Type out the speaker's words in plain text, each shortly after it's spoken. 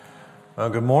Well,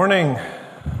 good morning.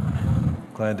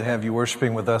 Glad to have you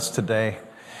worshiping with us today.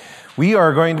 We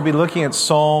are going to be looking at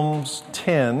Psalms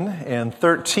 10 and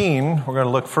 13. We're going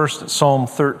to look first at Psalm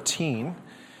 13.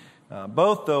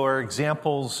 Both, though, are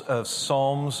examples of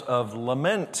psalms of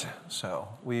lament. So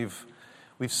we've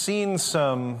seen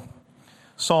some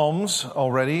psalms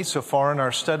already so far in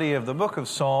our study of the book of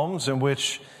Psalms in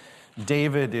which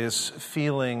David is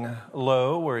feeling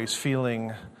low, where he's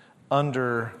feeling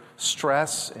under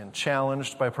stress and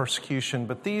challenged by persecution,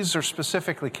 but these are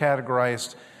specifically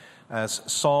categorized as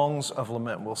songs of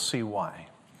lament. We'll see why.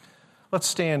 Let's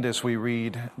stand as we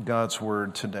read God's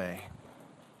word today.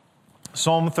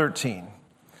 Psalm 13.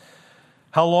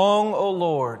 How long, O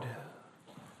Lord,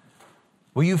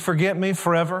 will you forget me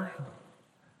forever?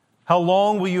 How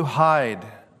long will you hide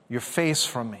your face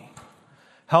from me?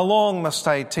 How long must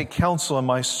I take counsel in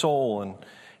my soul and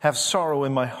have sorrow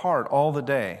in my heart all the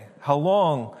day? How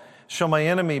long shall my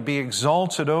enemy be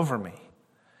exalted over me?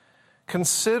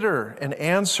 Consider and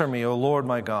answer me, O Lord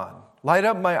my God. Light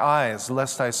up my eyes,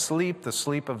 lest I sleep the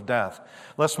sleep of death.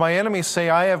 Lest my enemies say,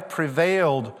 I have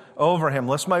prevailed over him.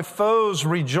 Lest my foes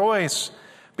rejoice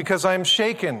because I am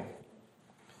shaken.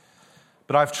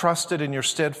 But I've trusted in your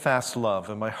steadfast love,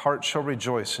 and my heart shall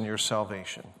rejoice in your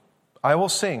salvation. I will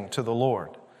sing to the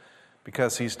Lord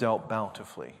because he's dealt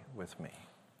bountifully with me.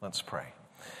 Let's pray.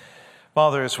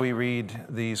 Father, as we read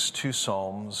these two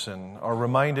psalms and are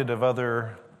reminded of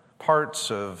other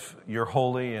parts of your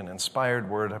holy and inspired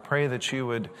word, I pray that you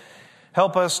would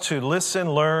help us to listen,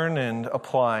 learn, and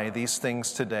apply these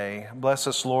things today. Bless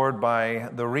us, Lord, by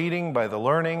the reading, by the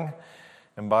learning,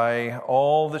 and by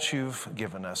all that you've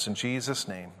given us. In Jesus'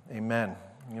 name, amen.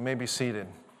 You may be seated.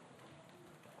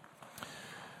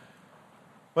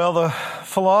 Well, the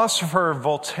philosopher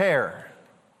Voltaire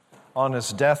on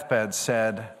his deathbed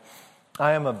said,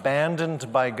 I am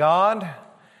abandoned by God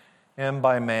and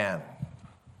by man.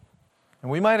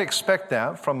 And we might expect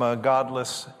that from a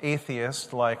godless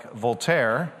atheist like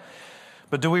Voltaire,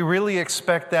 but do we really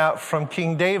expect that from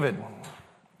King David?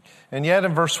 And yet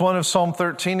in verse 1 of Psalm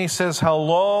 13, he says, How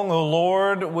long, O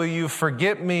Lord, will you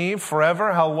forget me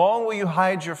forever? How long will you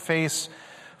hide your face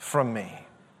from me?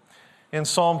 In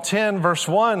Psalm 10, verse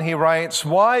 1, he writes,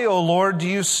 Why, O Lord, do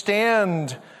you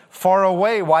stand far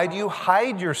away? Why do you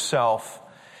hide yourself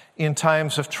in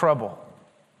times of trouble?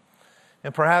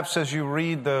 And perhaps as you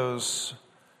read those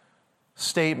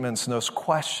statements and those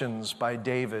questions by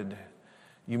David,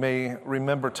 you may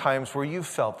remember times where you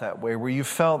felt that way, where you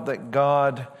felt that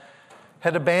God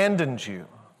had abandoned you.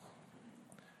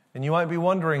 And you might be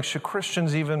wondering, should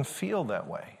Christians even feel that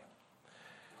way?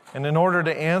 And in order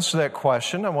to answer that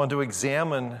question, I want to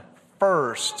examine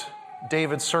first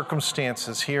David's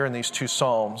circumstances here in these two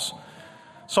Psalms.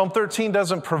 Psalm 13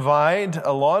 doesn't provide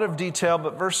a lot of detail,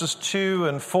 but verses 2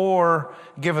 and 4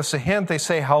 give us a hint. They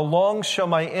say, How long shall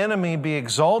my enemy be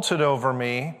exalted over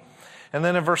me? And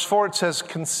then in verse 4 it says,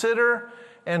 Consider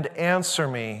and answer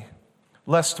me,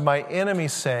 lest my enemy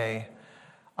say,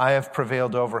 I have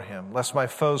prevailed over him, lest my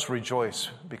foes rejoice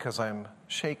because I'm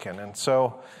shaken. And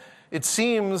so it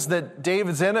seems that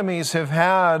David's enemies have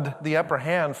had the upper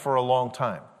hand for a long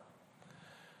time.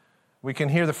 We can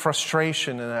hear the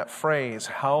frustration in that phrase,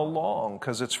 how long?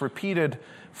 Because it's repeated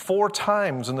 4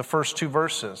 times in the first 2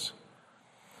 verses.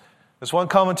 As one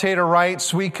commentator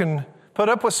writes, we can put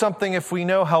up with something if we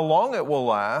know how long it will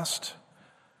last,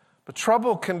 but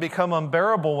trouble can become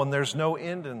unbearable when there's no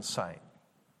end in sight.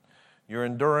 Your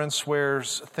endurance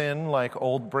wears thin like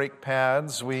old brake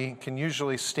pads. We can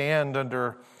usually stand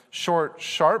under short,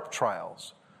 sharp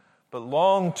trials, but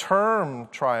long-term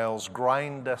trials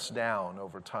grind us down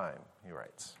over time, he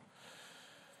writes.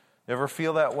 Ever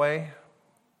feel that way?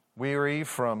 Weary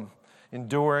from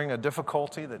enduring a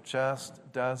difficulty that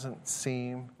just doesn't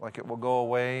seem like it will go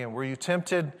away? And were you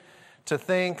tempted to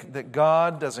think that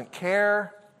God doesn't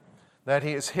care, that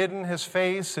he has hidden his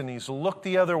face and he's looked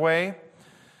the other way?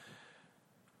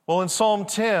 Well, in Psalm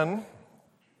 10,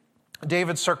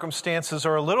 David's circumstances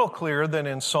are a little clearer than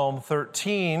in Psalm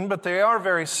 13, but they are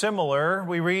very similar.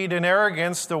 We read, In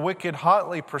arrogance the wicked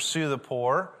hotly pursue the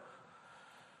poor.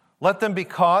 Let them be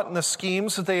caught in the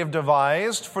schemes that they have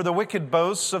devised, for the wicked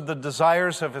boasts of the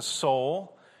desires of his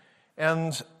soul,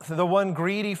 and the one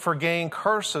greedy for gain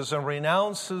curses and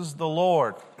renounces the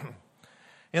Lord.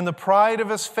 In the pride of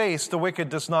his face the wicked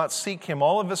does not seek him.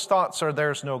 All of his thoughts are,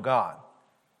 There's no God.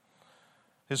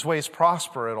 His ways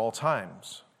prosper at all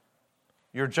times.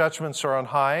 Your judgments are on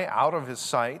high, out of his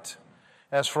sight.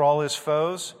 As for all his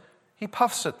foes, he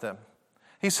puffs at them.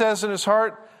 He says in his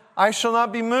heart, I shall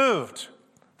not be moved.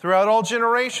 Throughout all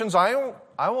generations, I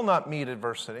will not meet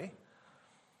adversity.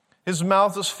 His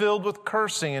mouth is filled with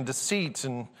cursing and deceit,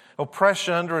 and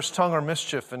oppression under his tongue are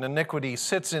mischief and iniquity. He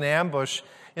sits in ambush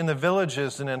in the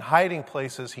villages, and in hiding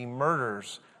places he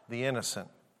murders the innocent.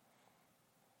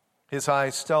 His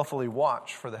eyes stealthily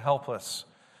watch for the helpless.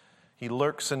 He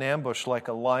lurks in ambush like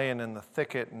a lion in the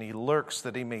thicket, and he lurks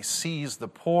that he may seize the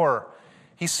poor.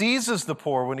 He seizes the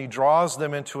poor when he draws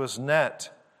them into his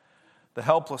net. The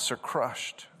helpless are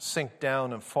crushed, sink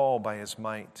down, and fall by his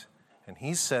might. And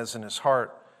he says in his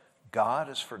heart, God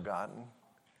is forgotten.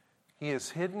 He has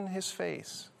hidden his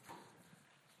face.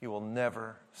 He will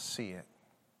never see it.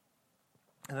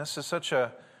 And this is such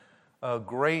a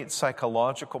great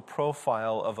psychological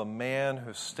profile of a man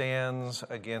who stands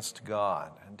against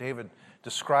God. And David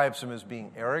describes him as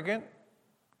being arrogant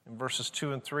in verses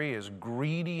 2 and 3, as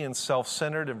greedy and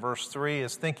self-centered in verse 3,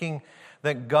 as thinking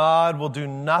that God will do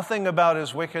nothing about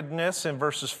his wickedness in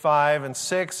verses 5 and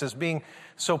 6, as being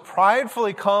so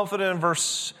pridefully confident in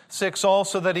verse 6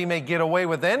 also that he may get away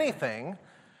with anything,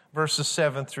 verses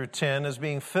 7 through 10, as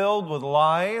being filled with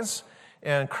lies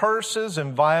and curses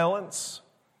and violence.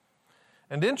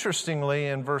 And interestingly,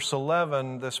 in verse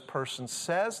 11, this person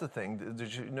says the thing.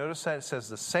 Did you notice that? It says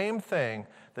the same thing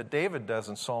that David does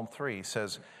in Psalm 3. He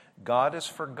says, God has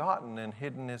forgotten and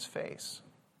hidden his face.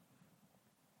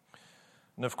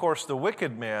 And of course, the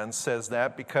wicked man says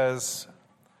that because,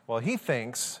 well, he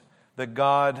thinks that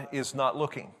God is not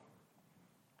looking.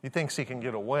 He thinks he can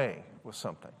get away with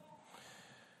something.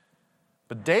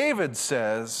 But David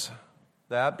says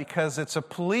that because it's a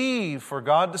plea for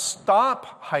God to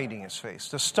stop hiding his face,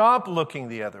 to stop looking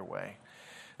the other way.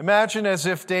 Imagine as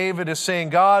if David is saying,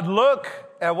 God, look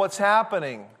at what's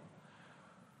happening.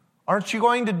 Aren't you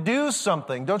going to do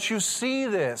something? Don't you see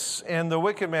this? And the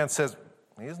wicked man says,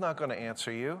 he's not going to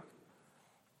answer you.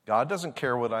 God doesn't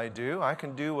care what I do. I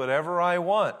can do whatever I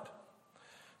want.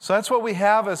 So that's what we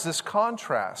have as this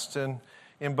contrast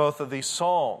in both of these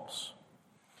Psalms.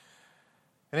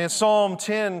 And in Psalm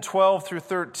 10, 12 through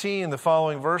 13, the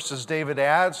following verses, David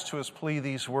adds to his plea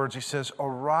these words. He says,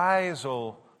 Arise,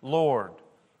 O Lord.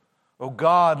 O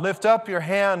God, lift up your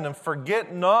hand and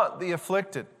forget not the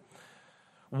afflicted.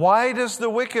 Why does the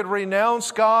wicked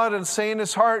renounce God and say in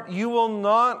his heart, You will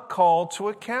not call to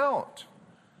account?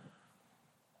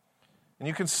 And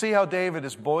you can see how David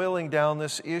is boiling down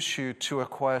this issue to a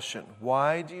question.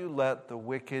 Why do you let the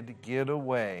wicked get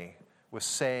away with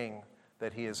saying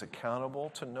that he is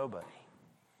accountable to nobody,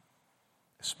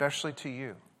 especially to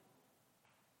you?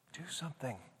 Do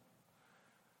something.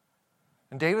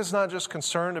 And David's not just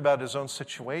concerned about his own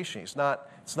situation. It's not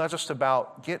just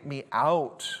about get me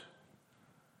out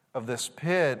of this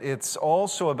pit. It's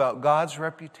also about God's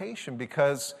reputation,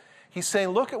 because he's saying,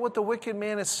 look at what the wicked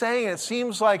man is saying. It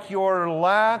seems like your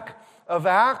lack of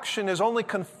action is only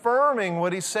confirming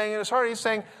what he's saying in his heart. He's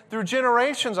saying, through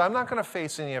generations, I'm not going to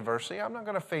face any adversity. I'm not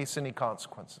going to face any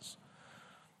consequences.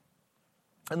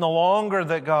 And the longer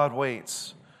that God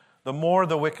waits, the more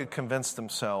the wicked convince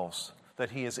themselves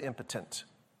that he is impotent,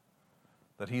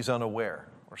 that he's unaware,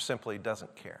 or simply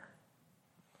doesn't care.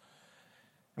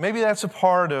 Maybe that's a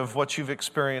part of what you've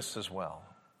experienced as well.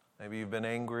 Maybe you've been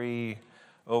angry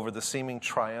over the seeming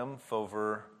triumph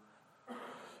over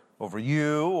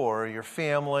you or your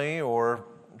family or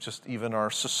just even our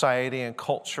society and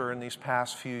culture in these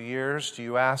past few years. Do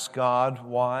you ask God,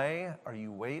 why are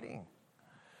you waiting?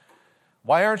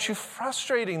 Why aren't you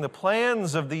frustrating the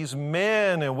plans of these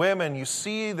men and women? You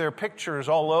see their pictures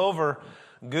all over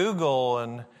Google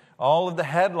and all of the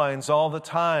headlines all the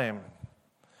time.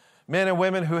 Men and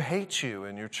women who hate you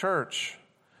in your church.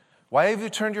 Why have you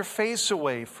turned your face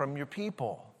away from your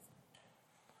people?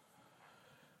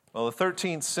 Well, the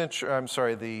 18th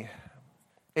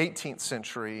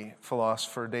century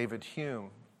philosopher David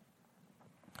Hume,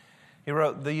 he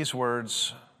wrote these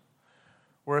words,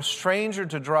 Were a stranger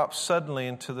to drop suddenly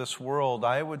into this world,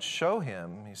 I would show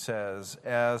him, he says,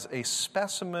 as a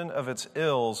specimen of its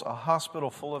ills, a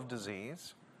hospital full of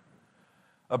disease,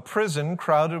 a prison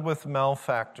crowded with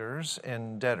malefactors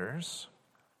and debtors,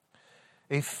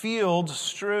 a field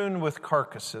strewn with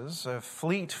carcasses, a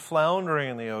fleet floundering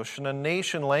in the ocean, a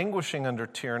nation languishing under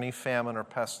tyranny, famine, or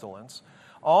pestilence.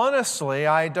 Honestly,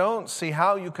 I don't see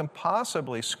how you can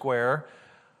possibly square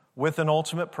with an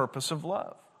ultimate purpose of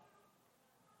love.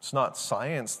 It's not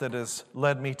science that has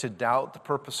led me to doubt the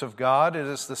purpose of God. It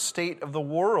is the state of the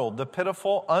world, the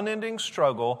pitiful, unending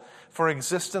struggle for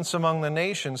existence among the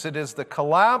nations. It is the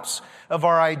collapse of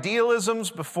our idealisms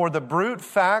before the brute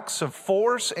facts of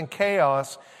force and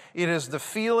chaos. It is the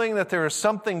feeling that there is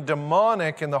something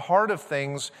demonic in the heart of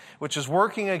things which is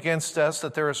working against us,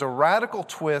 that there is a radical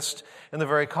twist in the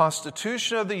very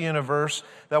constitution of the universe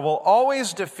that will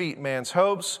always defeat man's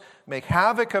hopes, make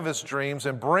havoc of his dreams,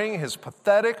 and bring his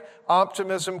pathetic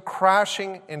optimism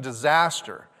crashing in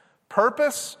disaster.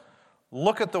 Purpose?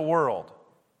 Look at the world.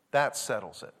 That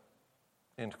settles it.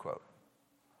 End quote.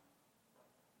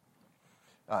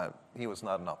 He was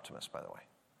not an optimist, by the way.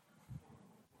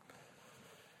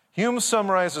 Hume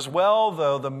summarizes well,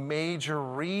 though, the major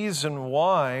reason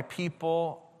why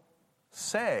people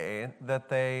say that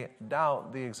they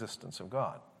doubt the existence of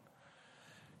God.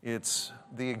 It's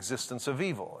the existence of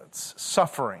evil. It's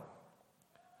suffering,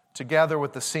 together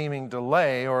with the seeming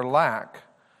delay or lack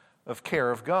of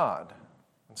care of God.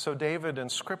 And so David in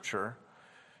Scripture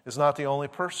is not the only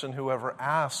person who ever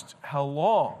asked, how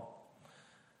long?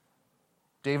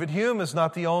 David Hume is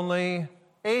not the only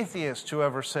atheist who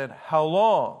ever said, how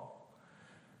long?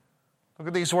 Look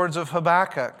at these words of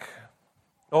Habakkuk.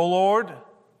 O Lord,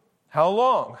 how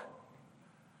long?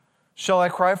 Shall I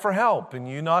cry for help and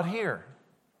you not hear?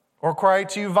 Or cry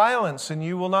to you violence and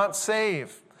you will not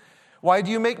save? Why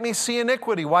do you make me see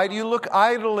iniquity? Why do you look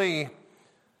idly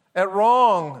at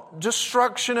wrong?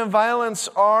 Destruction and violence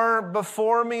are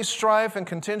before me, strife and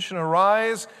contention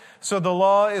arise. So the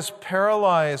law is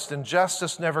paralyzed and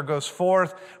justice never goes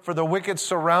forth. For the wicked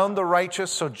surround the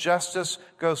righteous, so justice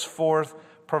goes forth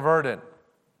perverted.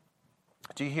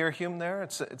 Do you hear Hume there?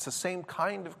 It's the same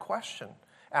kind of question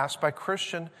asked by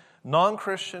Christian,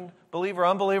 non-Christian, believer,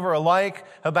 unbeliever alike.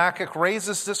 Habakkuk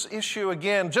raises this issue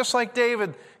again, just like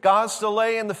David, God's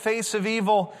delay in the face of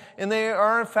evil. And they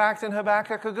are, in fact, in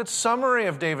Habakkuk, a good summary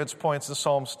of David's points in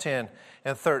Psalms 10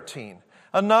 and 13.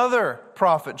 Another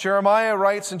prophet, Jeremiah,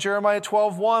 writes in Jeremiah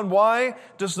 12:1, why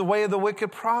does the way of the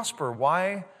wicked prosper?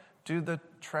 Why do the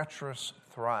treacherous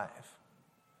thrive?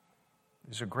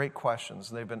 These are great questions.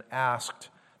 They've been asked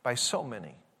by so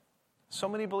many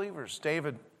believers.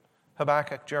 David,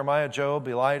 Habakkuk, Jeremiah, Job,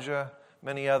 Elijah,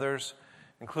 many others,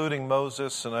 including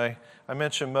Moses. And I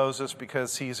mention Moses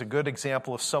because he's a good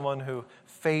example of someone who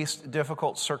faced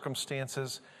difficult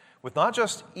circumstances with not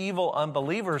just evil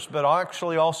unbelievers, but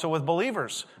actually also with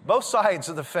believers. Both sides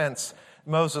of the fence,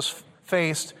 Moses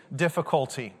faced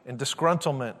difficulty and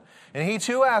disgruntlement. And he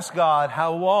too asked God,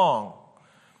 how long?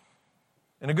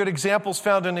 And a good example is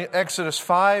found in Exodus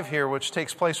 5 here, which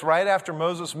takes place right after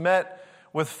Moses met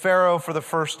with Pharaoh for the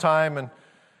first time, and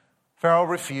Pharaoh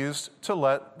refused to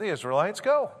let the Israelites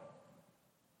go.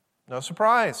 No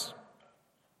surprise.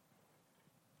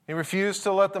 He refused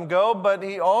to let them go, but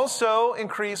he also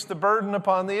increased the burden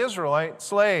upon the Israelite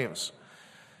slaves.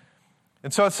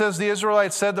 And so it says, the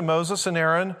Israelites said to Moses and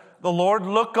Aaron, the Lord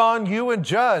look on you and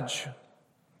judge,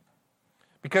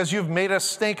 because you've made us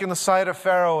stink in the sight of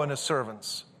Pharaoh and his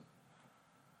servants.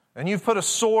 And you've put a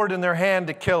sword in their hand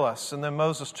to kill us. And then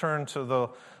Moses turned to the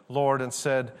Lord and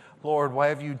said, Lord, why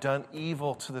have you done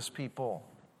evil to this people?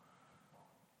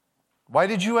 Why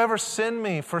did you ever send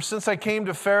me? For since I came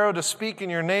to Pharaoh to speak in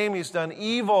your name, he's done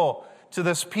evil to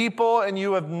this people, and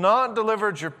you have not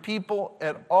delivered your people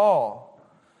at all.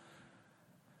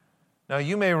 Now,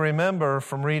 you may remember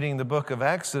from reading the book of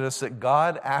Exodus that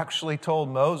God actually told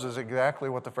Moses exactly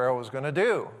what the Pharaoh was going to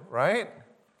do, right?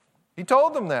 He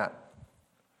told them that.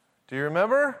 Do you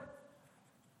remember?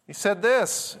 He said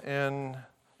this in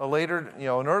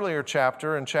an earlier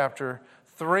chapter, in chapter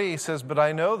 3, he says, but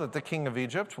I know that the king of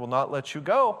Egypt will not let you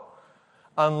go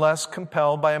unless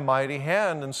compelled by a mighty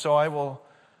hand. And so I will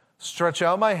stretch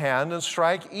out my hand and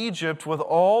strike Egypt with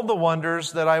all the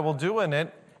wonders that I will do in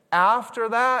it. After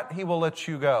that, he will let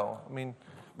you go. I mean,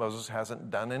 Moses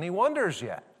hasn't done any wonders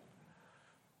yet.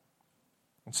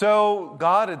 And so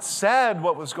God had said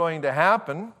what was going to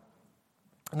happen,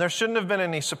 and there shouldn't have been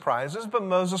any surprises, but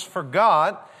Moses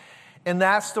forgot, and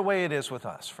that's the way it is with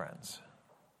us, friends.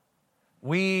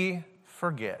 We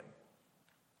forget.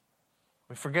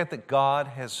 We forget that God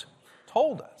has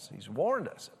told us, he's warned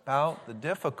us about the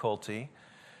difficulty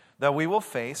that we will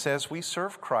face as we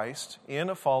serve Christ in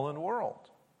a fallen world.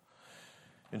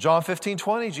 In John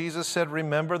 15:20, Jesus said,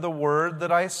 remember the word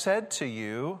that I said to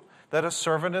you, that a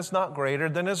servant is not greater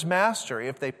than his master.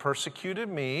 If they persecuted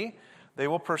me, they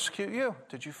will persecute you.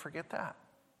 Did you forget that?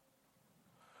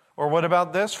 Or what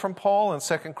about this from Paul in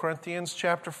 2 Corinthians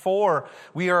chapter 4?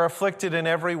 We are afflicted in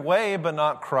every way, but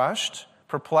not crushed,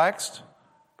 perplexed,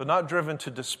 but not driven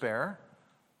to despair,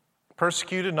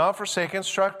 persecuted, not forsaken,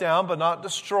 struck down, but not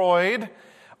destroyed,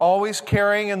 always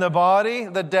carrying in the body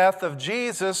the death of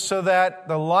Jesus, so that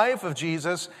the life of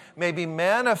Jesus may be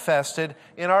manifested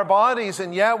in our bodies.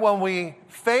 And yet when we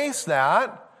face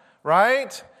that,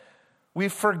 right, we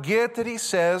forget that he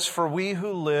says, "For we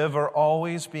who live are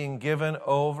always being given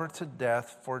over to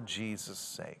death for Jesus'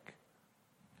 sake,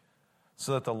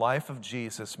 so that the life of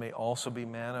Jesus may also be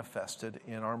manifested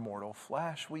in our mortal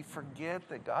flesh." We forget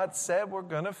that God said we're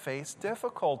going to face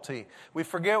difficulty. We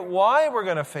forget why we're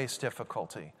going to face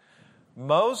difficulty.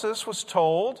 Moses was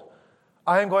told,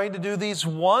 "I am going to do these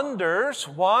wonders."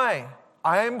 Why?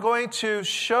 "I am going to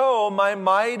show my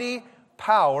mighty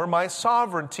power, my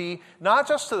sovereignty, not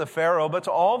just to the Pharaoh, but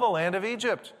to all the land of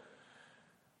Egypt."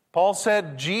 Paul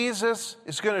said Jesus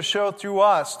is going to show through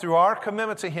us, through our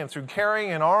commitment to him, through carrying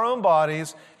in our own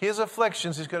bodies his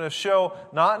afflictions. He's going to show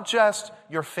not just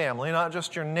your family, not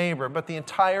just your neighbor, but the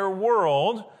entire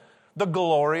world, the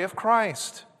glory of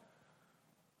Christ.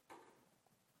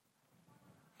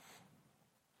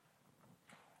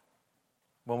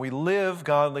 When we live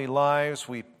godly lives,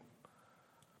 we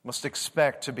must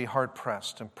expect to be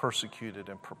hard-pressed and persecuted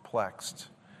and perplexed.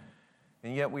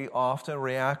 And yet we often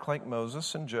react like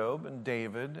Moses and Job and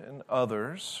David and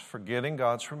others, forgetting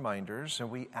God's reminders, and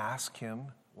we ask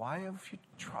him, "Why have you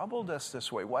troubled us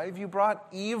this way? Why have you brought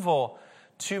evil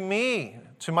to me,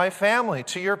 to my family,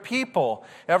 to your people?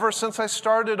 Ever since I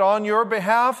started on your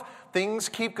behalf, things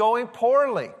keep going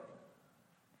poorly.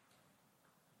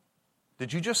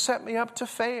 Did you just set me up to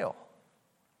fail?"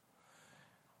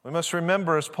 We must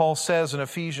remember, as Paul says in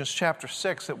Ephesians chapter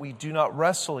 6, that we do not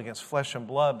wrestle against flesh and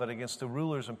blood, but against the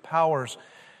rulers and powers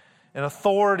and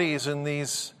authorities and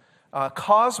these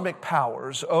cosmic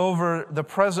powers over the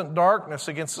present darkness,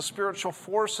 against the spiritual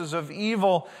forces of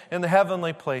evil in the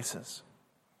heavenly places.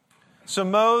 So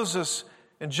Moses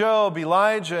and Job,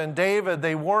 Elijah and David,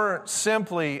 they weren't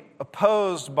simply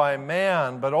opposed by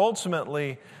man, but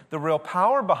ultimately the real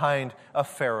power behind a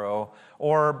Pharaoh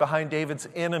or behind David's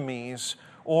enemies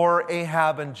or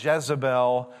Ahab and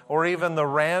Jezebel, or even the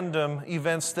random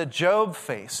events that Job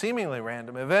faced, seemingly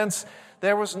random events,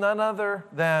 there was none other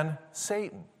than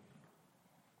Satan.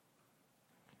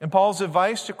 And Paul's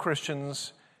advice to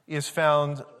Christians is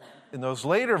found in those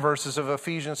later verses of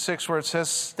Ephesians 6 where it says,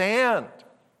 "Stand."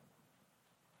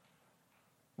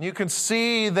 You can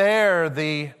see there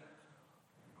the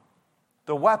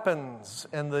weapons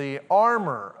and the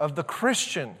armor of the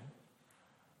Christian.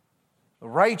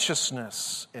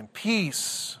 Righteousness and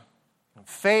peace and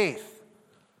faith,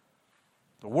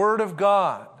 the Word of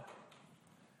God.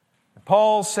 And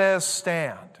Paul says,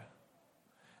 "Stand."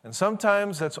 And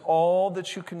sometimes that's all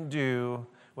that you can do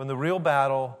when the real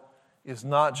battle is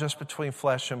not just between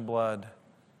flesh and blood.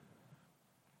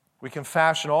 We can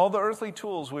fashion all the earthly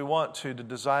tools we want to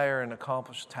desire and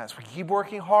accomplish the task. We keep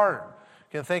working hard.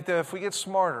 We can think that if we get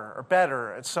smarter or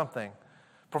better at something,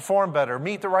 perform better,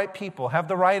 meet the right people, have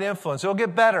the right influence, it'll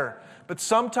get better. But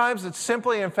sometimes it's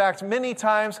simply, in fact, many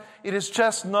times, it is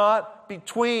just not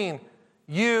between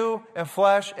you and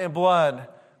flesh and blood,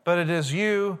 but it is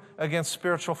you against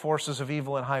spiritual forces of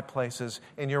evil in high places,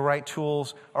 and your right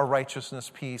tools are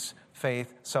righteousness, peace,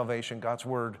 faith, salvation, God's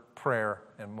word, prayer,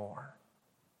 and more.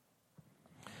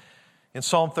 In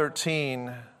Psalm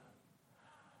 13,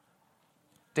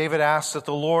 David asks that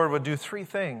the Lord would do three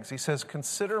things. He says,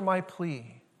 "Consider my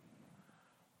plea.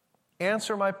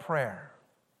 Answer my prayer.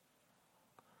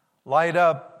 Light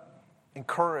up,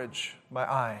 encourage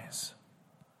my eyes."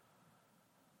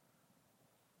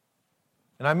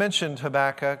 And I mentioned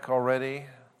Habakkuk already.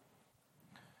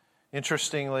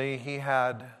 Interestingly, he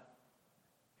had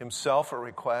himself a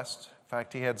request. In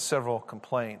fact, he had several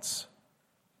complaints.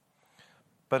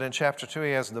 But in chapter 2,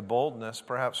 he has the boldness,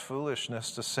 perhaps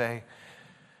foolishness, to say,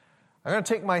 "I'm going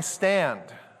to take my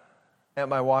stand at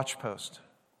my watchpost.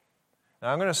 And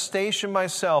I'm going to station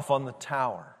myself on the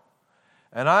tower.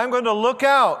 And I'm going to look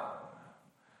out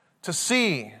to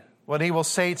see what he will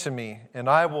say to me, and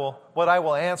what I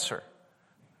will answer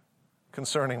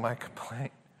concerning my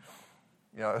complaint."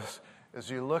 As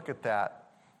you look at that,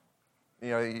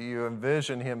 you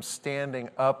envision him standing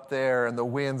up there and the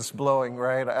wind's blowing,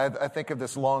 right? I think of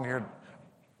this long-haired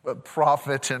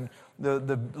prophet and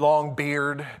the long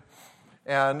beard,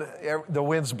 and the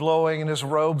wind's blowing and his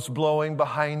robe's blowing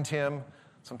behind him.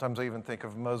 Sometimes I even think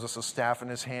of Moses' staff in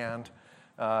his hand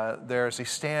there as he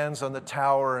stands on the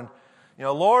tower and,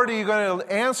 "Lord, are you going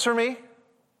to answer me?"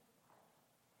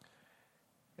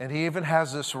 And he even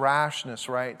has this rashness,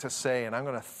 right, to say, and I'm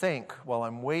going to think while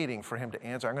I'm waiting for him to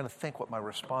answer, I'm going to think what my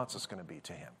response is going to be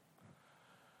to him.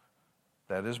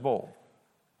 That is bold.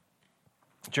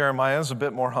 Jeremiah is a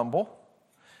bit more humble.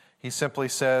 He simply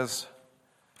says,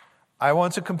 "I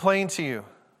want to complain to you,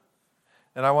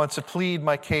 and I want to plead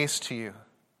my case to you."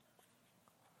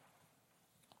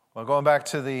 Well, going back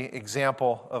to the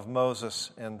example of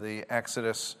Moses in the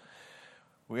Exodus,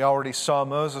 We already saw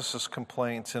Moses'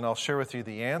 complaint, and I'll share with you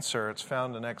the answer. It's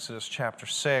found in Exodus chapter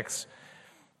 6.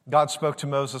 God spoke to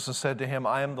Moses and said to him,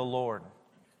 I am the Lord.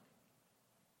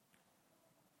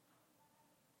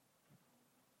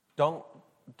 Don't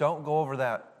go over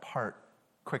that part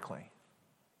quickly.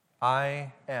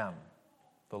 I am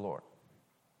the Lord.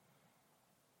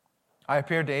 I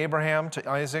appeared to Abraham, to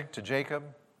Isaac, to Jacob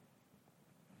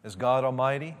as God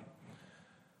Almighty.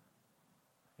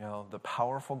 You know, the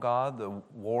powerful God, the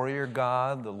warrior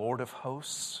God, the Lord of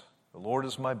hosts. The Lord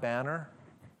is my banner.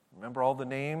 Remember all the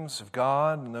names of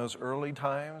God in those early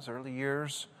times, early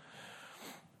years.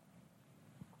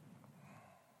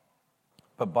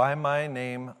 But by my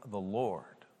name, the Lord,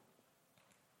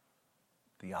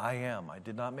 the I am, I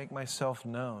did not make myself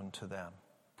known to them.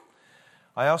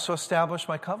 I also established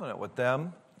my covenant with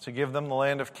them to give them the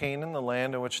land of Canaan, the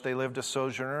land in which they lived as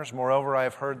sojourners. Moreover, I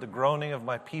have heard the groaning of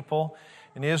my people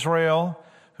in Israel,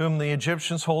 whom the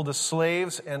Egyptians hold as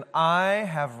slaves, and I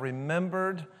have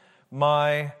remembered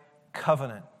my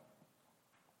covenant.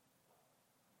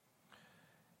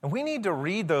 And we need to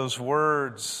read those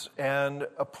words and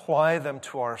apply them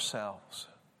to ourselves.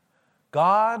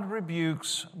 God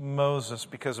rebukes Moses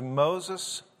because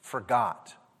Moses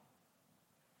forgot.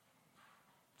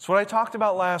 It's what I talked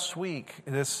about last week,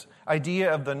 this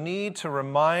idea of the need to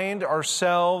remind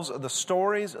ourselves of the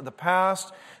stories of the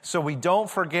past so we don't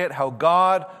forget how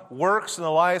God works in the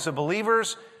lives of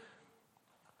believers,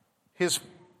 His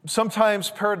sometimes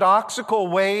paradoxical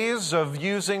ways of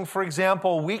using, for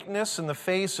example, weakness in the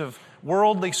face of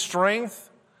worldly strength.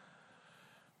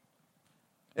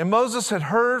 And Moses had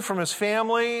heard from his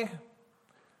family and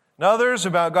others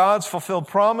about God's fulfilled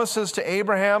promises to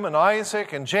Abraham and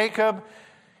Isaac and Jacob.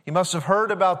 He must have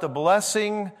heard about the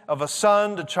blessing of a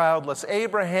son to childless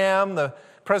Abraham, the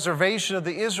preservation of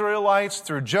the Israelites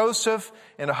through Joseph,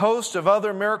 and a host of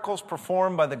other miracles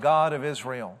performed by the God of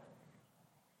Israel.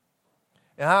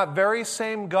 And that very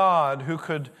same God who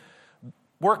could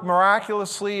work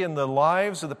miraculously in the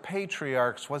lives of the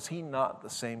patriarchs, was He not the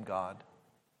same God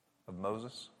of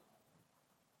Moses?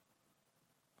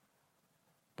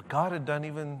 But God had done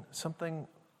even something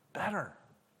better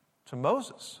to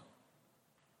Moses.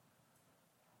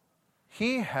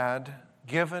 He had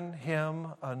given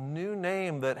him a new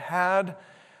name that had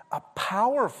a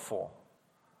powerful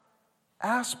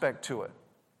aspect to it.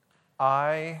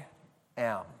 I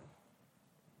am.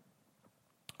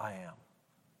 I am.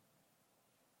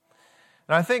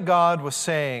 And I think God was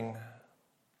saying,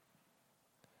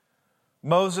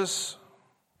 Moses,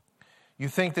 you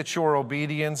think that your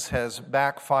obedience has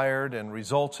backfired and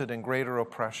resulted in greater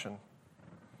oppression.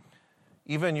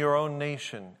 Even your own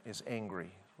nation is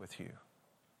angry with you.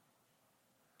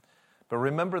 But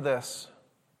remember this,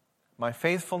 my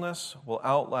faithfulness will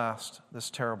outlast this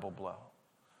terrible blow.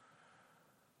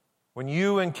 When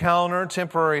you encounter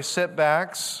temporary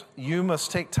setbacks, you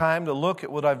must take time to look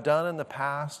at what I've done in the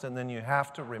past, and then you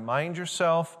have to remind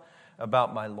yourself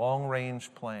about my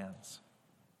long-range plans.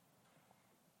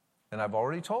 And I've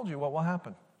already told you what will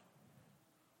happen.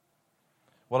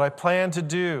 What I plan to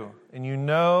do, and you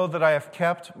know that I have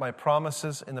kept my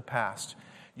promises in the past.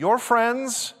 Your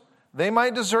friends, they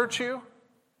might desert you,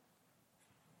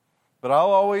 but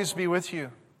I'll always be with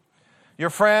you. Your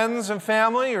friends and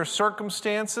family, your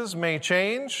circumstances may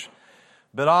change,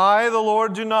 but I, the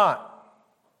Lord, do not,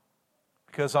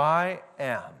 because I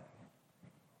am.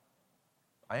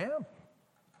 I am.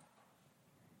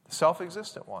 The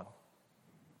self-existent one.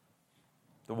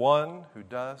 The one who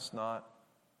does not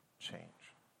change.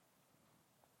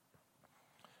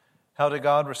 How did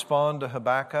God respond to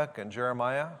Habakkuk and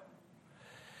Jeremiah?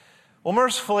 Well,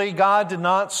 mercifully, God did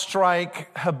not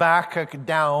strike Habakkuk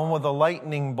down with a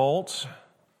lightning bolt,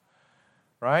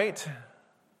 right?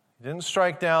 He didn't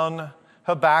strike down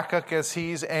Habakkuk as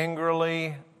he's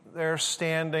angrily there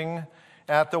standing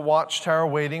at the watchtower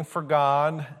waiting for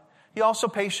God. He also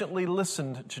patiently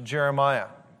listened to Jeremiah.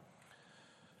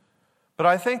 But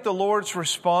I think the Lord's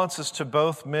responses to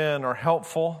both men are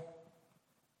helpful.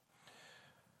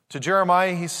 To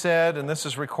Jeremiah he said, and this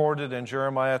is recorded in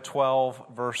Jeremiah 12,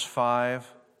 verse 5,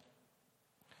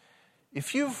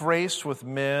 if you've raced with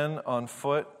men on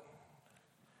foot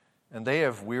and they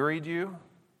have wearied you,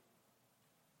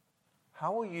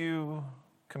 how will you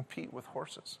compete with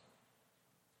horses?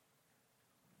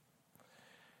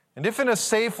 And if in a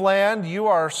safe land you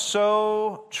are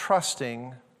so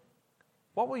trusting,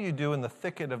 what will you do in the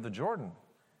thicket of the Jordan?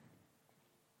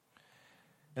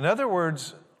 In other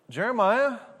words,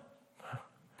 Jeremiah,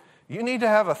 you need to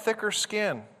have a thicker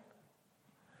skin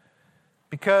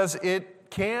because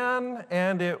it can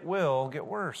and it will get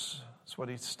worse. That's what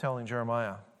he's telling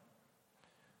Jeremiah.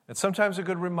 It's sometimes a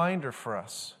good reminder for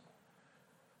us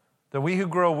that we who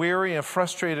grow weary and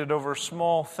frustrated over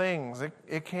small things,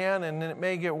 it can and it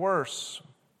may get worse.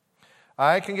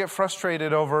 I can get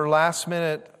frustrated over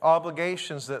last-minute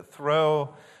obligations that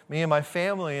throw me and my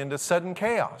family into sudden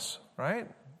chaos, right?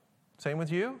 Same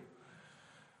with you.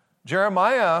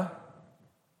 Jeremiah,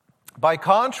 by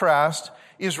contrast,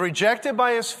 is rejected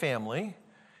by his family.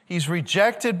 He's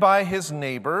rejected by his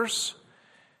neighbors.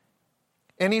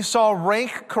 And he saw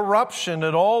rank corruption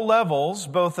at all levels,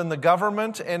 both in the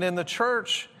government and in the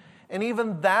church. And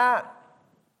even that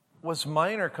was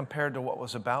minor compared to what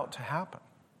was about to happen.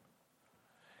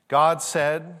 God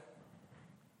said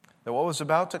that what was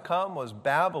about to come was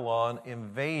Babylon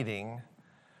invading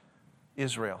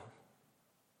Israel.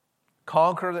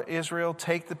 Conquer Israel,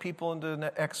 take the people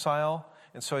into exile.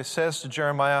 And so he says to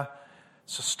Jeremiah,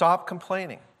 so stop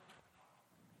complaining.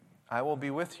 I will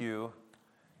be with you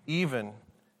even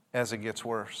as it gets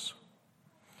worse.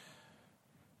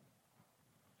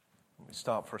 Let me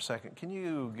stop for a second. Can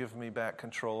you give me back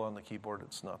control on the keyboard?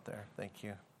 It's not there. Thank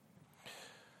you.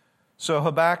 So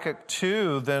Habakkuk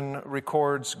 2 then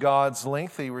records God's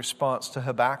lengthy response to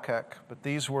Habakkuk. But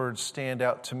these words stand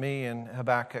out to me in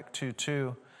Habakkuk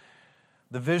 2:2.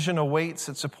 The vision awaits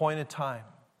its appointed time.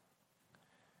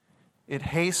 It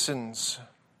hastens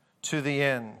to the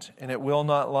end, and it will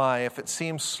not lie. If it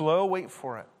seems slow, wait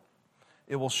for it.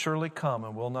 It will surely come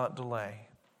and will not delay.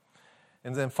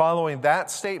 And then following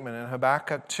that statement in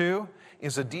Habakkuk 2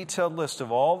 is a detailed list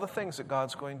of all the things that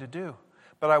God's going to do.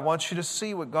 But I want you to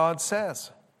see what God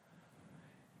says.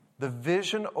 The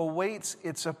vision awaits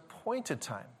its appointed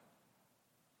time.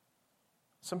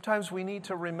 Sometimes we need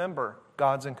to remember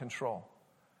God's in control.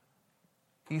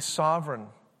 He's sovereign,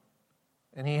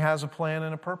 and He has a plan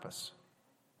and a purpose,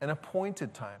 an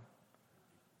appointed time.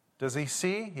 Does He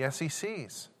see? Yes, He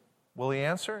sees. Will He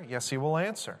answer? Yes, He will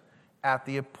answer at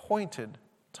the appointed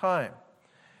time.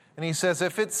 And He says,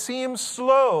 if it seems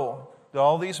slow, do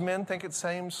all these men think it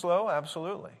seems slow?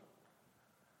 Absolutely.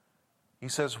 He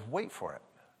says, wait for it.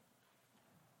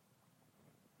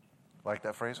 Like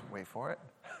that phrase? Wait for it.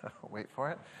 Wait for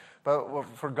it. But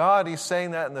for God, He's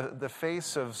saying that in the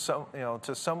face of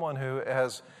to someone who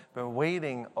has been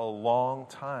waiting a long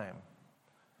time.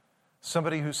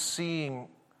 Somebody who's seeing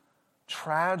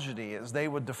tragedy, as they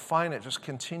would define it, just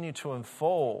continue to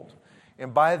unfold.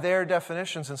 And by their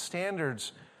definitions and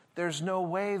standards, there's no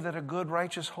way that a good,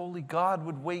 righteous, holy God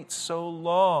would wait so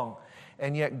long.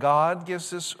 And yet God gives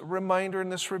this reminder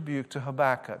and this rebuke to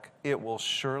Habakkuk. It will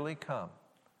surely come.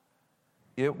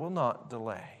 It will not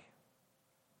delay.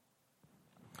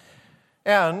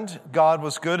 And God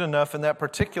was good enough in that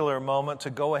particular moment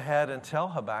to go ahead and tell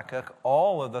Habakkuk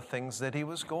all of the things that he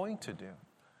was going to do.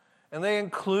 And they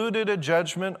included a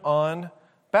judgment on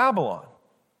Babylon.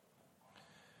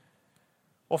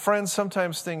 Well, friends,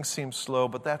 sometimes things seem slow,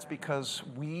 but that's because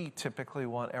we typically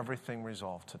want everything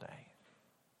resolved today.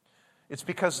 It's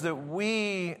because the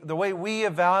way we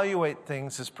evaluate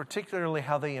things is particularly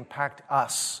how they impact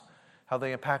us, how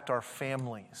they impact our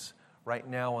families right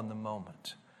now in the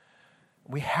moment.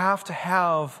 We have to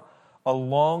have a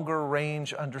longer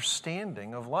range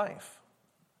understanding of life.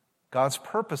 God's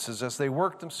purposes as they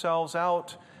work themselves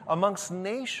out amongst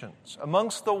nations,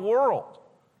 amongst the world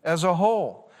as a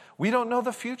whole. We don't know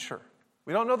the future.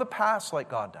 We don't know the past like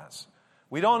God does.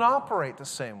 We don't operate the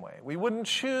same way. We wouldn't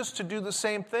choose to do the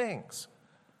same things.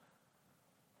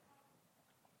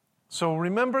 So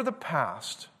remember the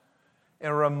past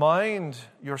and remind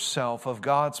yourself of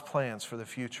God's plans for the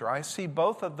future. I see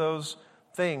both of those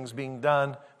things being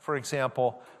done, for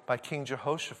example, by King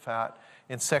Jehoshaphat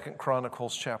in 2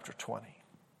 Chronicles chapter 20.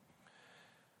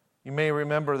 You may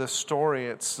remember this story.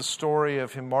 It's the story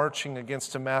of him marching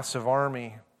against a massive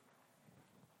army.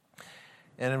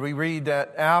 And we read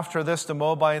that after this, the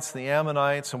Moabites, the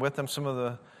Ammonites, and with them some of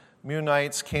the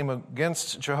Meunites came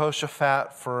against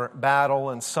Jehoshaphat for battle.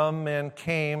 And some men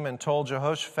came and told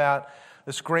Jehoshaphat,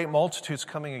 this great multitude's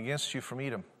coming against you from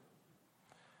Edom.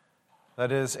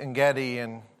 That is, En-gedi.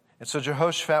 And so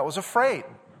Jehoshaphat was afraid,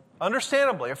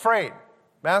 understandably afraid.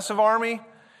 Massive army.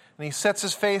 And he sets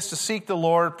his face to seek the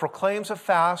Lord, proclaims a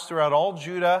fast throughout all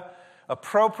Judah,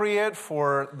 appropriate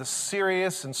for the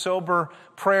serious and sober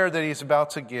prayer that he's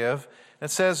about to give. It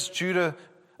says Judah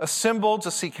assembled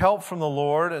to seek help from the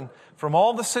Lord, and from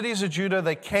all the cities of Judah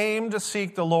they came to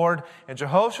seek the Lord. And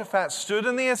Jehoshaphat stood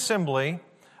in the assembly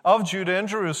of Judah in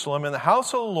Jerusalem in the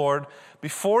house of the Lord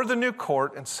before the new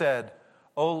court and said,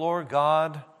 O Lord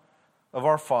God of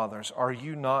our fathers, are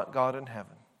you not God in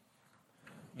heaven?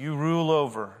 You rule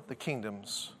over the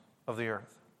kingdoms of the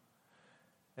earth.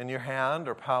 In your hand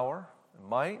are power and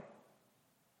might,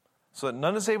 so that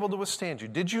none is able to withstand you.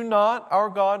 Did you not, our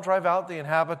God, drive out the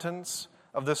inhabitants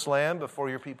of this land before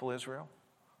your people Israel?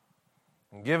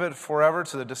 And give it forever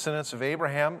to the descendants of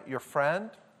Abraham, your friend?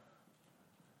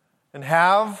 And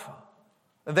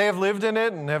they have lived in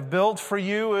it and have built for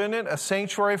you in it a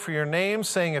sanctuary for your name,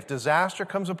 saying, if disaster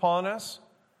comes upon us,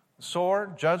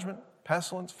 sword, judgment,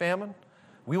 pestilence, famine,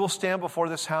 we will stand before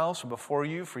this house or before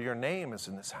you, for your name is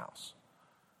in this house.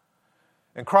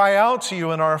 And cry out to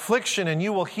you in our affliction, and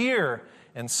you will hear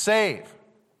and save.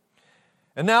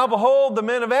 And now behold, the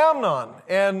men of Ammon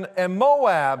and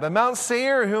Moab and Mount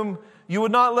Seir, whom you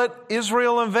would not let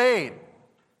Israel invade.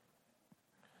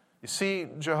 You see,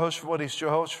 what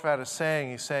Jehoshaphat is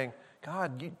saying, he's saying,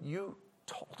 God, you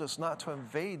told us not to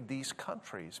invade these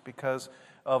countries because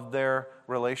of their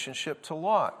relationship to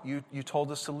Lot. You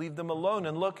told us to leave them alone,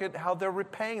 and look at how they're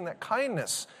repaying that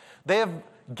kindness. They have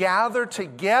gathered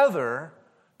together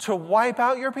to wipe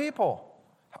out your people.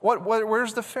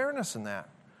 Where's the fairness in that?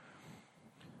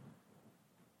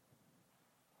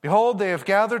 Behold, they have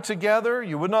gathered together.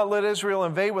 You would not let Israel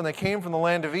invade when they came from the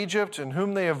land of Egypt, and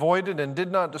whom they avoided and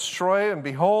did not destroy. And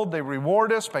behold, they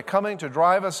reward us by coming to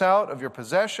drive us out of your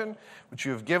possession, which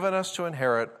you have given us to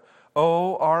inherit.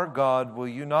 O our God, will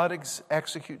you not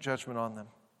execute judgment on them?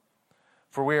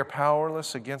 For we are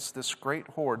powerless against this great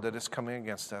horde that is coming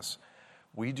against us.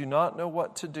 We do not know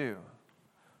what to do,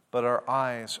 but our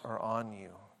eyes are on you.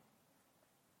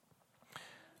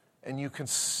 And you can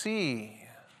see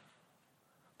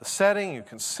the setting, you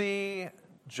can see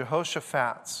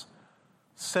Jehoshaphat's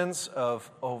sense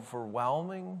of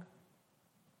overwhelming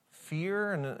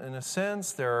fear. And in a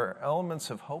sense, there are elements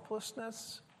of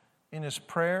hopelessness in his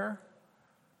prayer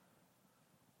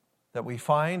that we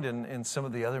find in some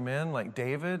of the other men like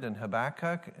David and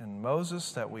Habakkuk and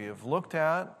Moses that we have looked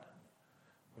at.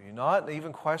 Will you not,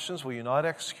 even questions, will you not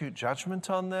execute judgment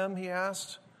on them, he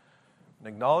asked. An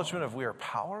acknowledgement of we are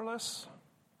powerless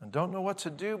and don't know what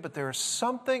to do, but there is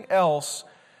something else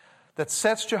that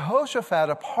sets Jehoshaphat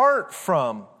apart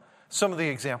from some of the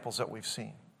examples that we've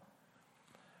seen.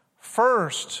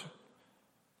 First,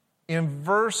 in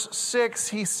verse 6,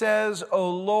 he says, O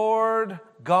Lord,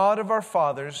 God of our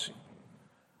fathers,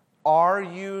 are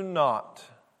you not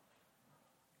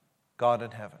God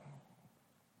in heaven?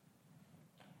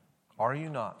 Are you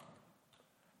not?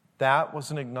 That was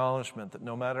an acknowledgement that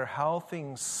no matter how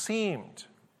things seemed,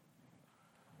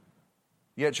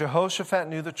 yet Jehoshaphat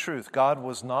knew the truth. God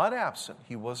was not absent.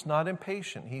 He was not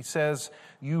impatient. He says,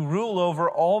 you rule over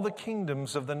all the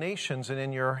kingdoms of the nations, and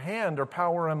in your hand are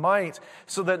power and might,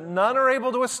 so that none are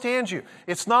able to withstand you.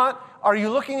 It's not, are you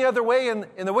looking the other way and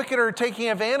the wicked are taking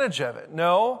advantage of it?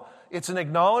 No, it's an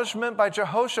acknowledgement by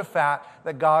Jehoshaphat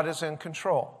that God is in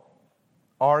control.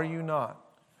 Are you not?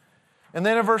 And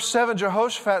then in verse 7,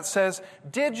 Jehoshaphat says,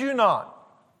 did you not?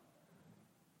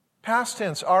 Past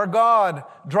tense, our God,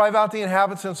 drive out the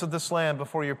inhabitants of this land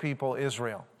before your people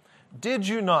Israel. Did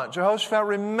you not? Jehoshaphat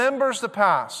remembers the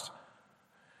past.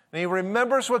 And he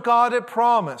remembers what God had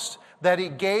promised, that he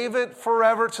gave it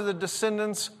forever to the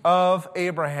descendants of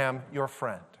Abraham, your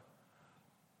friend.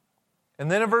 And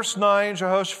then in verse 9,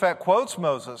 Jehoshaphat quotes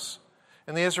Moses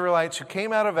and the Israelites who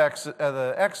came out of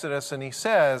the Exodus, and he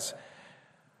says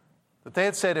that they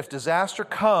had said, if disaster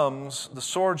comes, the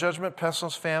sword, judgment,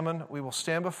 pestilence, famine, we will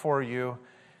stand before you,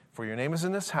 for your name is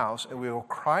in this house, and we will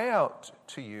cry out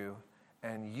to you,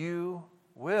 and you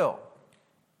will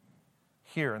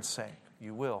hear and save.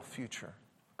 You will, future,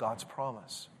 God's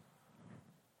promise.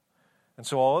 And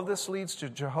so all of this leads to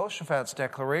Jehoshaphat's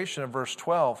declaration of verse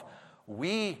 12,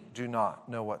 we do not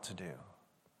know what to do,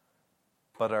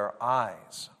 but our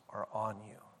eyes are on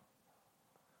you.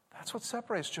 That's what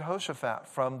separates Jehoshaphat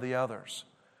from the others.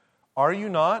 Are you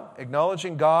not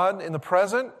acknowledging God in the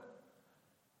present,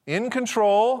 in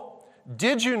control?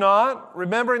 Did you not,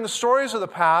 remembering the stories of the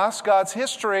past, God's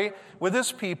history with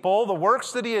his people, the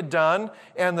works that he had done,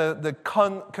 and the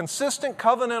consistent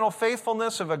covenantal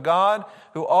faithfulness of a God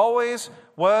who always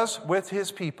was with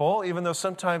his people, even though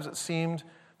sometimes it seemed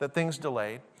that things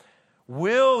delayed?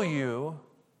 Will you,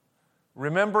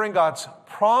 remembering God's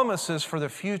promises for the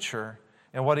future,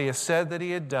 and what he has said that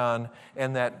he had done,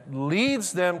 and that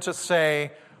leads them to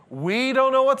say, we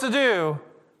don't know what to do,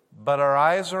 but our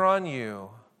eyes are on you,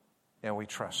 and we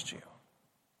trust you.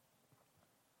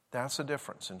 That's the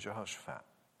difference in Jehoshaphat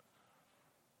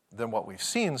than what we've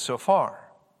seen so far.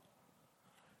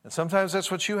 And sometimes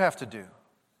that's what you have to do.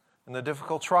 In the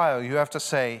difficult trial, you have to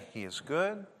say, he is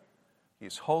good, he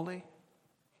is holy,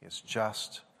 he is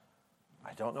just.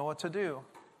 I don't know what to do,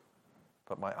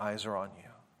 but my eyes are on you.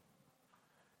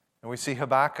 And we see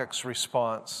Habakkuk's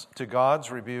response to God's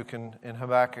rebuke in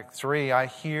Habakkuk 3. I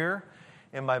hear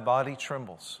and my body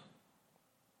trembles.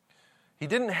 He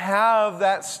didn't have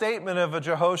that statement of a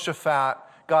Jehoshaphat.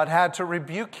 God had to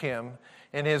rebuke him,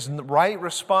 and his right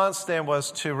response then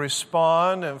was to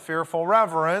respond in fearful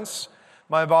reverence.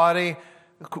 My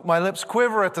lips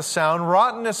quiver at the sound.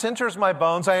 Rottenness enters my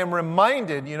bones. I am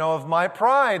reminded, of my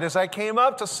pride as I came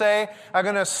up to say, I'm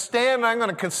going to stand and I'm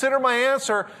going to consider my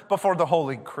answer before the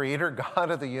holy Creator, God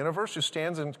of the universe, who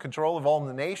stands in control of all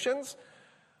the nations.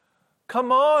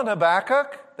 Come on,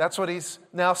 Habakkuk. That's what he's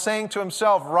now saying to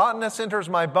himself. Rottenness enters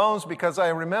my bones because I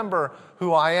remember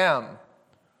who I am.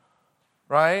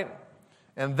 Right?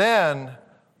 And then,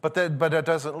 but it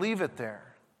doesn't leave it there.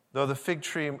 Though the fig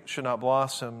tree should not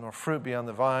blossom, nor fruit be on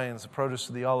the vines, the produce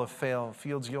of the olive fail, and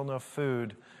fields yield no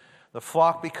food, the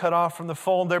flock be cut off from the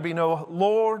fold, there be no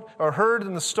Lord or herd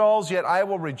in the stalls, yet I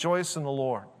will rejoice in the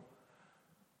Lord.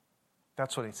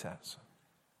 That's what he says.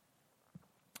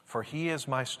 For he is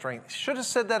my strength. He should have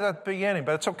said that at the beginning,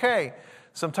 but it's okay.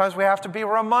 Sometimes we have to be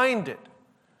reminded.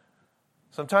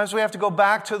 Sometimes we have to go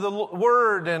back to the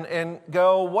Word and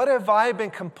go, what have I been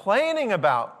complaining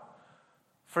about?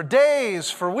 For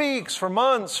days, for weeks, for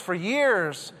months, for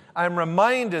years, I'm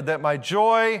reminded that my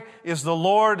joy is the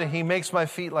Lord and He makes my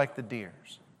feet like the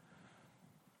deer's.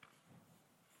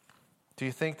 Do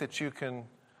you think that you can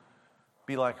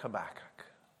be like Habakkuk?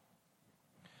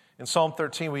 In Psalm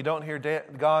 13, we don't hear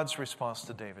God's response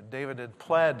to David. David had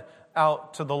pled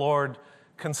out to the Lord,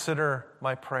 consider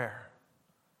my prayer.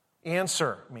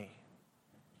 Answer me.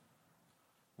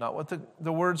 Not with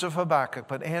the words of Habakkuk,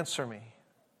 but answer me.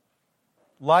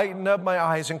 Lighten up my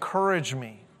eyes, encourage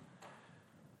me.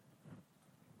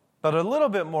 But a little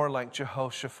bit more like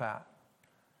Jehoshaphat.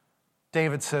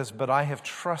 David says, but I have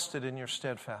trusted in your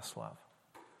steadfast love,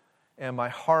 and my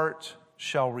heart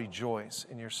shall rejoice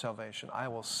in your salvation. I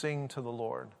will sing to the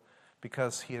Lord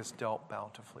because He has dealt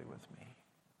bountifully with me.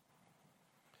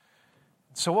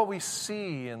 So what we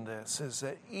see in this is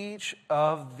that each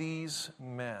of these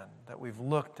men that we've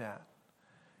looked at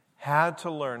had to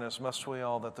learn, as must we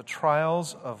all, that the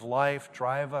trials of life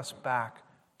drive us back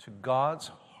to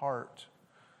God's heart,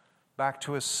 back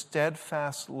to His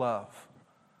steadfast love,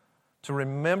 to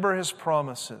remember His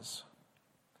promises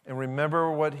and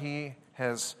remember what He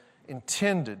has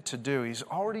intended to do. He's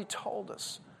already told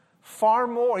us far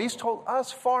more. He's told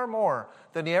us far more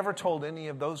than He ever told any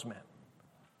of those men.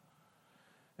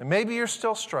 And maybe you're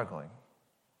still struggling.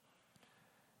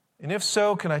 And if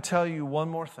so, can I tell you one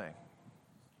more thing?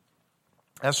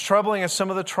 As troubling as some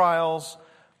of the trials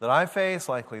that I face,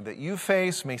 likely that you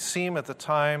face, may seem at the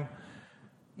time,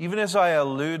 even as I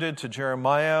alluded to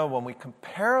Jeremiah, when we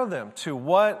compare them to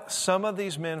what some of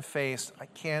these men faced, I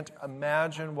can't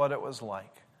imagine what it was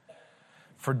like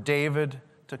for David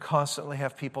to constantly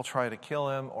have people try to kill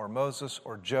him, or Moses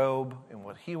or Job and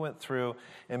what he went through.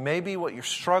 And maybe what you're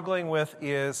struggling with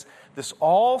is this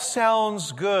all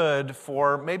sounds good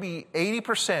for maybe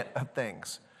 80% of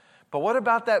things. But what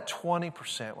about that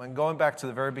 20%? When going back to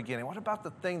the very beginning, what about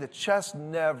the thing that just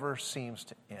never seems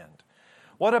to end?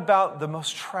 What about the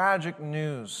most tragic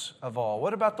news of all?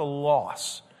 What about the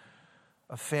loss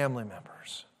of family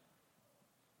members?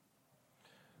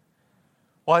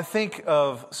 Well, I think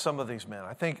of some of these men.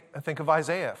 I think of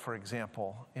Isaiah, for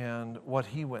example, and what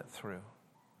he went through.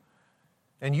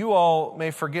 And you all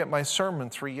may forget my sermon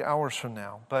 3 hours from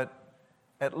now, but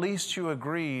at least you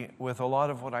agree with a lot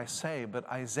of what I say. But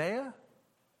Isaiah,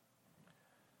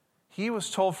 he was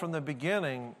told from the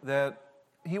beginning that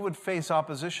he would face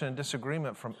opposition and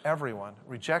disagreement from everyone,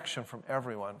 rejection from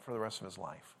everyone for the rest of his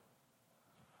life.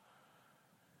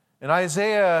 And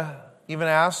Isaiah even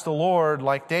asked the Lord,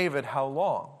 like David, how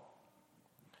long?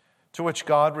 To which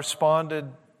God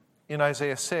responded in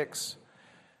Isaiah 6,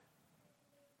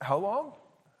 how long?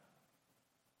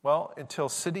 Well, until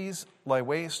cities lie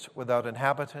waste without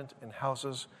inhabitant, and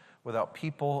houses without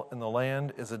people, and the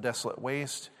land is a desolate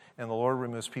waste, and the Lord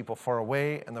removes people far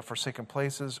away, and the forsaken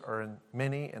places are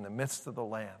many in the midst of the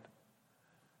land.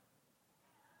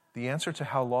 The answer to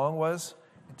how long was,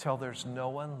 until there's no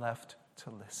one left to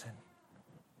listen.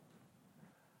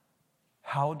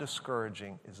 How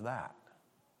discouraging is that?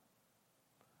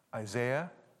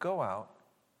 Isaiah, go out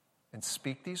and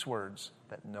speak these words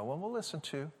that no one will listen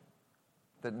to,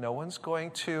 that no one's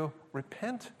going to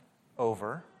repent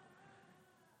over,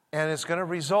 and it's going to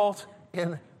result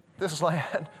in this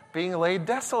land being laid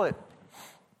desolate.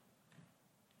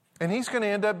 And he's going to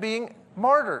end up being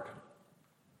martyred.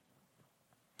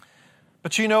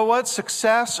 But you know what?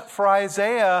 Success for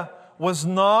Isaiah was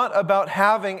not about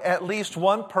having at least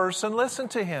one person listen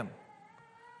to him.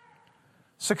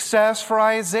 Success for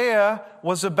Isaiah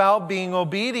was about being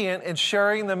obedient and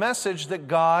sharing the message that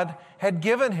God had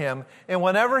given him. And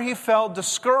whenever he felt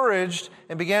discouraged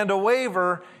and began to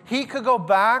waver, he could go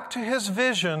back to his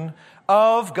vision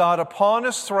of God upon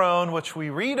his throne, which we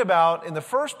read about in the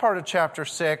first part of chapter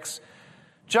 6.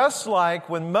 Just like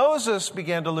when Moses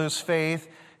began to lose faith,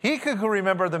 he could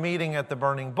remember the meeting at the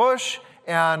burning bush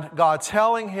and God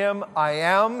telling him, I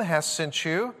am has sent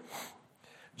you.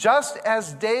 Just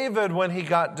as David, when he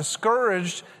got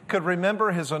discouraged, could remember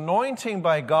his anointing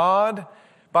by God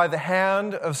by the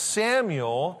hand of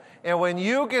Samuel. And when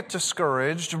you get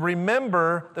discouraged,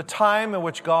 remember the time in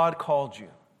which God called you.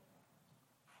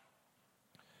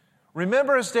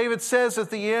 Remember, as David says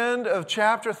at the end of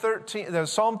chapter 13,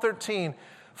 Psalm 13,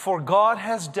 for God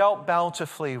has dealt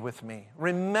bountifully with me.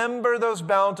 Remember those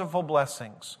bountiful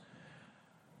blessings.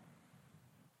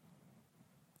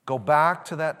 Go back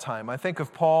to that time. I think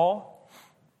of Paul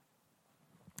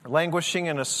languishing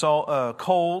in a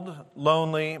cold,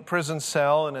 lonely prison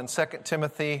cell, and in 2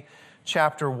 Timothy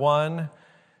chapter 1,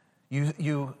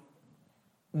 you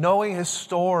knowing his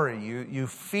story, you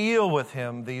feel with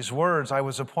him these words, I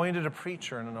was appointed a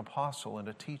preacher and an apostle and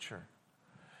a teacher,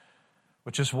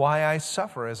 which is why I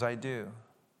suffer as I do.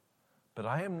 But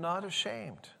I am not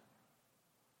ashamed.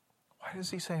 Why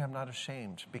does he say I'm not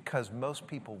ashamed? Because most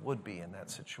people would be in that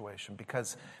situation.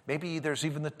 Because maybe there's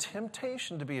even the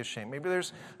temptation to be ashamed. Maybe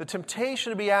there's the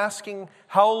temptation to be asking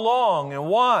how long and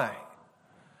why.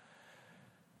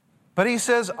 But he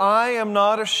says, I am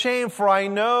not ashamed, for I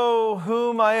know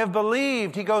whom I have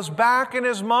believed. He goes back in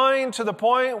his mind to the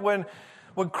point when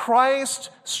Christ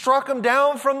struck him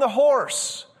down from the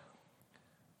horse,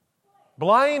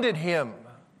 blinded him,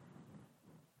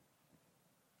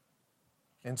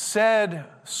 and said,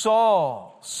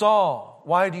 Saul, Saul,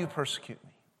 why do you persecute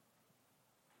me?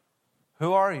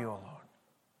 Who are you, O Lord?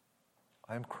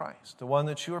 I am Christ, the one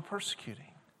that you are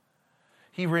persecuting.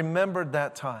 He remembered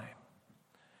that time.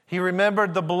 He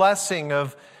remembered the blessing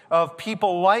of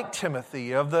people like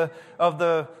Timothy, of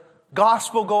the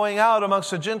gospel going out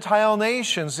amongst the Gentile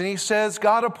nations. And he says,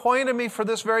 God appointed me for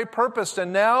this very purpose.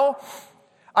 And now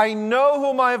I know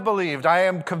whom I have believed. I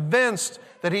am convinced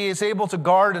that he is able to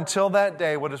guard until that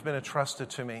day what has been entrusted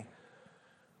to me.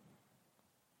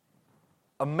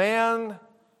 A man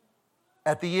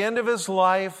at the end of his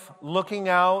life, looking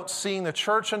out, seeing the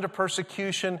church under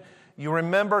persecution. You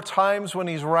remember times when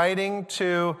he's writing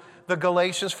to the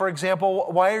Galatians, for example,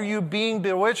 why are you being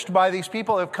bewitched by these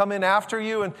people that have come in after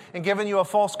you and given you a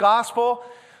false gospel?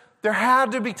 There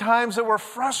had to be times that were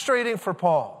frustrating for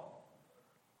Paul.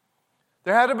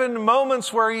 There had to have been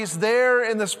moments where he's there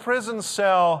in this prison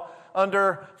cell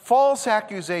under false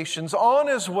accusations, on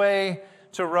his way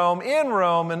to Rome, in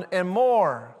Rome, and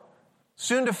more.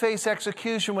 Soon to face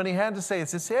execution, when he had to say,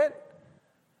 is this it?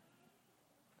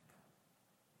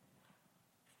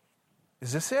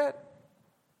 Is this it?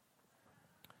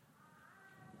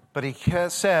 But he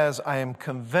says, I am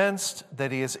convinced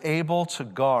that he is able to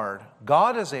guard.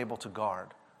 God is able to guard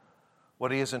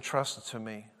what he has entrusted to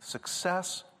me.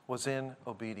 Success was in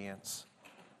obedience.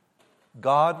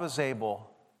 God was able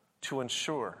to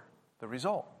ensure the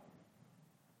result.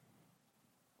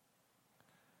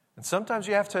 And sometimes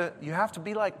you have to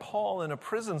be like Paul in a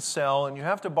prison cell, and you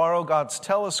have to borrow God's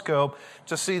telescope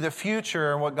to see the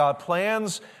future and what God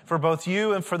plans for both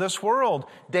you and for this world.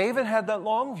 David had that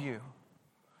long view,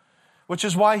 which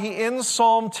is why he ends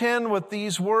Psalm 10 with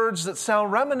these words that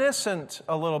sound reminiscent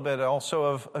a little bit also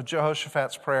of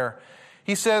Jehoshaphat's prayer.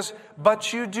 He says,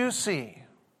 but you do see.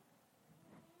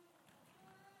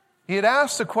 He had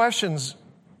asked the questions,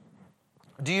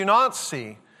 do you not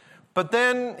see? But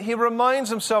then he reminds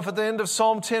himself at the end of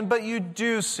Psalm 10, but you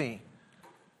do see.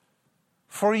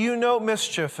 For you know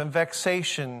mischief and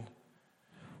vexation,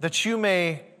 that you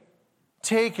may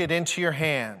take it into your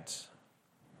hands.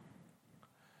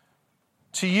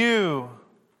 To you,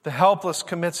 the helpless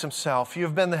commits himself. You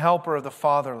have been the helper of the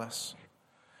fatherless.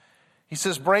 He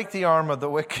says, break the arm of the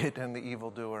wicked and the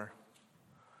evildoer.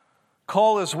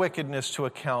 Call his wickedness to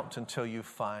account until you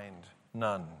find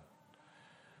none.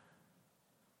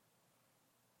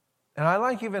 And I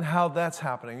like even how that's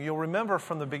happening. You'll remember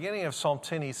from the beginning of Psalm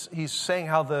 10, he's saying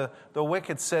how the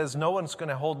wicked says, no one's going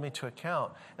to hold me to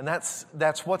account. And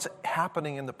that's what's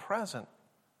happening in the present.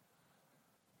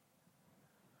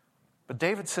 But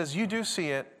David says, you do see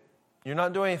it. You're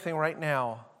not doing anything right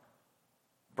now.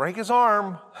 Break his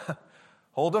arm.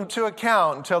 Hold him to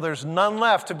account until there's none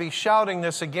left to be shouting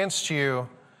this against you.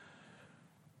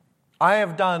 I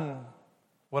have done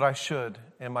what I should,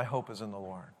 and my hope is in the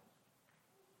Lord.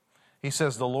 He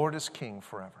says, the Lord is king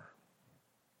forever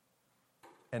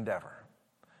and ever.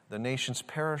 the nations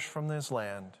perish from his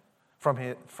land,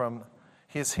 from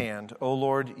his hand. O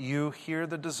Lord, you hear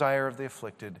the desire of the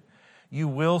afflicted. You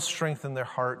will strengthen their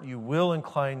heart. You will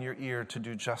incline your ear to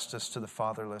do justice to the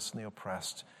fatherless and the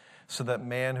oppressed, so that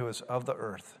man who is of the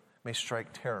earth may strike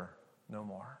terror no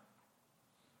more.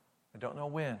 I don't know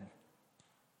when.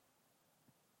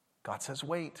 God says,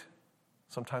 wait.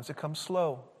 Sometimes it comes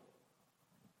slow,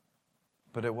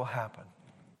 but it will happen.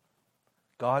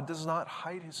 God does not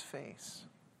hide his face.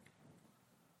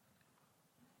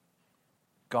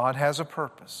 God has a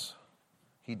purpose.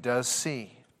 He does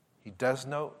see. He does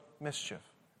know mischief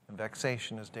and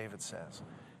vexation, as David says.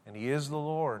 And he is the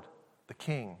Lord, the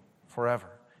King, forever.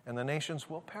 And the nations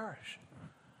will perish.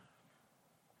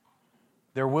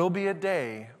 There will be a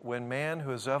day when man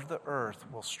who is of the earth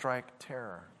will strike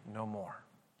terror no more.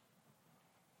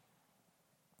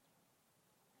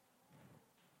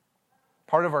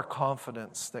 Part of our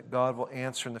confidence that God will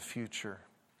answer in the future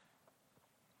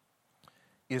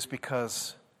is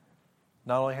because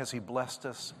not only has he blessed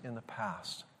us in the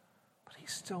past, but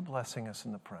he's still blessing us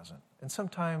in the present. And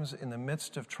sometimes in the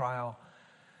midst of trial,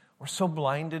 we're so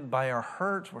blinded by our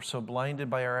hurt, we're so blinded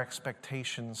by our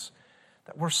expectations,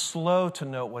 that we're slow to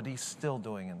note what he's still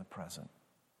doing in the present.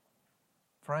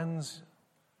 Friends,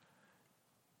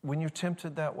 when you're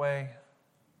tempted that way,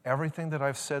 everything that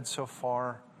I've said so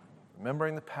far,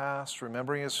 remembering the past,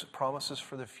 remembering his promises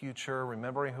for the future,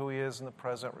 remembering who he is in the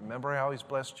present, remembering how he's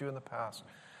blessed you in the past,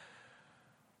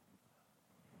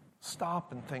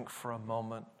 stop and think for a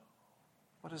moment,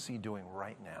 what is he doing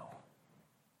right now?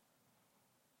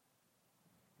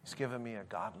 He's given me a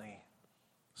godly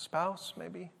spouse,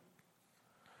 maybe.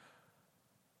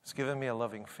 He's given me a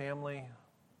loving family.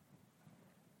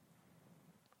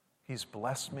 He's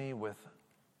blessed me with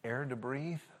air to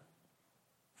breathe,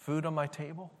 food on my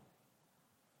table.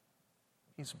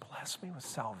 He's blessed me with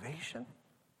salvation.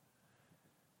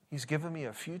 He's given me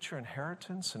a future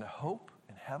inheritance and a hope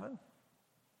in heaven.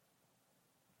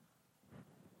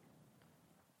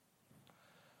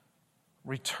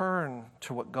 Return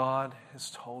to what God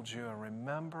has told you, and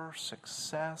remember,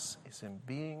 success is in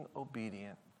being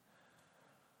obedient.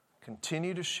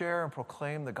 Continue to share and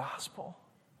proclaim the gospel.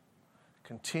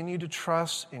 Continue to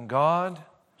trust in God,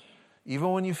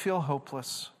 even when you feel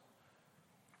hopeless,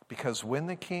 because when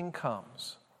the King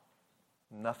comes,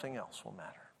 nothing else will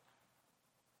matter.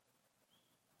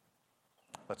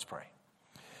 Let's pray.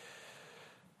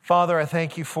 Father, I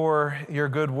thank you for your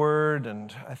good word,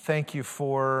 and I thank you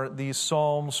for these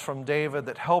psalms from David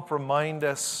that help remind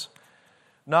us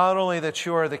not only that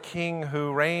you are the King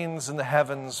who reigns in the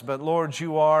heavens, but Lord,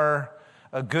 you are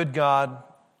a good God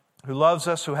who loves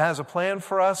us, who has a plan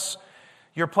for us.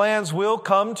 Your plans will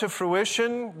come to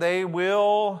fruition. They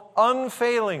will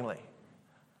unfailingly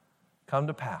come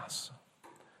to pass.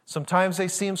 Sometimes they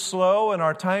seem slow in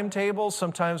our timetables.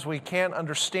 Sometimes we can't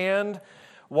understand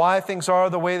why things are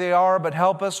the way they are, but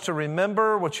help us to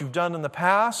remember what you've done in the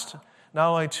past, not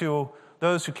only to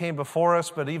those who came before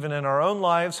us, but even in our own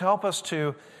lives. Help us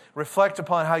to reflect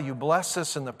upon how you bless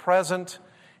us in the present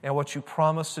and what you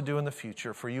promise to do in the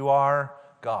future. For you are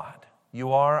God.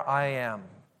 You are I am.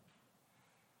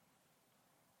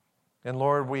 And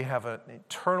Lord, we have an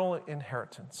eternal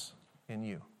inheritance in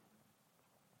you.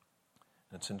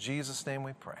 It's in Jesus' name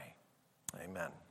we pray. Amen.